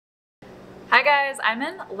Hi guys, I'm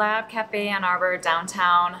in Lab Cafe Ann Arbor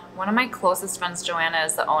downtown. One of my closest friends, Joanna,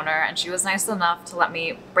 is the owner, and she was nice enough to let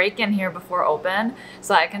me break in here before open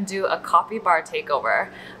so I can do a coffee bar takeover.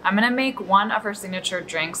 I'm gonna make one of her signature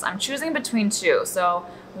drinks. I'm choosing between two. So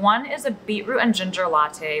one is a beetroot and ginger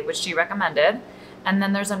latte, which she recommended. And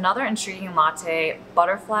then there's another intriguing latte,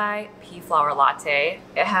 butterfly pea flower latte.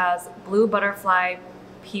 It has blue butterfly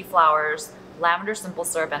pea flowers, lavender simple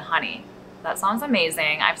syrup, and honey. That sounds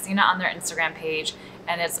amazing. I've seen it on their Instagram page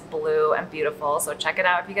and it's blue and beautiful, so check it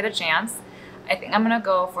out if you get a chance. I think I'm gonna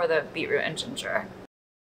go for the beetroot and ginger.